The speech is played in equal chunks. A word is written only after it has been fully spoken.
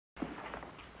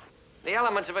The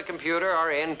elements of a computer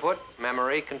are input,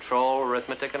 memory, control,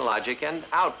 arithmetic, and logic, and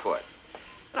output.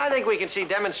 And I think we can see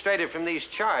demonstrated from these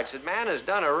charts that man has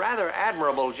done a rather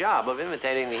admirable job of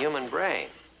imitating the human brain.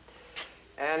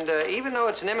 And even though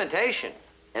it's an imitation,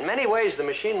 in many ways the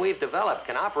machine we've developed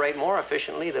can operate more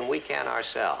efficiently than we can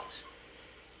ourselves.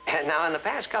 And now, in the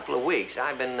past couple of weeks,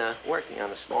 I've been working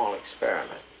on a small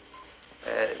experiment,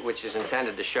 which is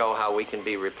intended to show how we can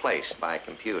be replaced by a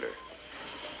computer.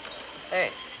 Hey,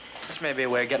 this may be a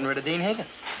way of getting rid of Dean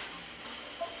Higgins.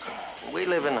 We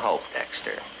live in hope,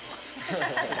 Dexter.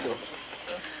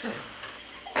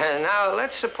 And now,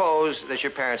 let's suppose that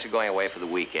your parents are going away for the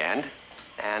weekend,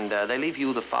 and they leave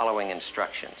you the following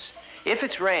instructions. If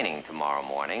it's raining tomorrow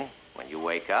morning, when you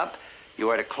wake up, you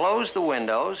are to close the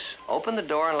windows, open the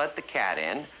door and let the cat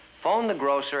in, phone the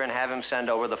grocer and have him send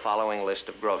over the following list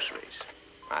of groceries.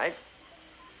 Right?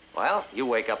 Well, you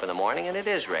wake up in the morning and it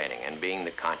is raining, and being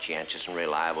the conscientious and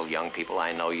reliable young people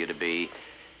I know you to be,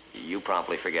 you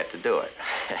promptly forget to do it.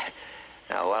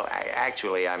 Now, well,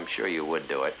 actually, I'm sure you would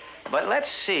do it. But let's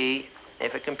see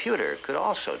if a computer could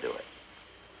also do it.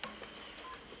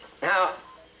 Now,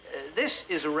 this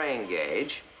is a rain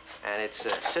gauge, and it's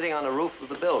sitting on the roof of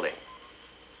the building.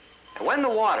 And when the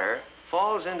water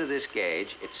falls into this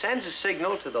gauge, it sends a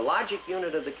signal to the logic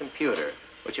unit of the computer,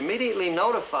 which immediately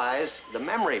notifies the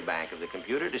memory bank of the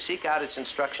computer to seek out its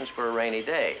instructions for a rainy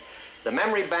day. The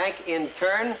memory bank, in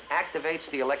turn, activates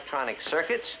the electronic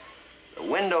circuits. The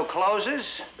window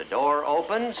closes, the door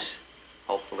opens,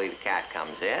 hopefully the cat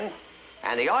comes in,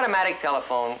 and the automatic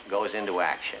telephone goes into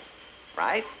action.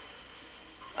 Right?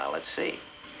 Well, let's see.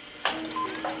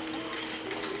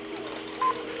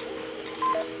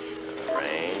 The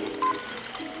rain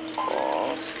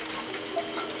falls.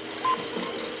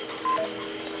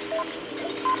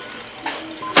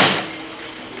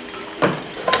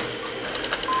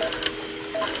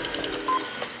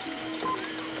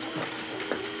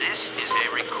 This is a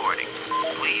recording.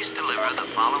 Please deliver the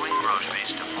following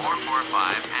groceries to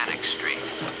 445 Annex Street.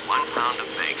 1 pound of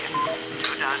bacon,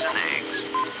 2 dozen eggs,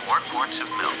 4 quarts of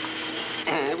milk.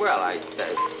 Well,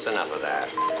 it's enough of that.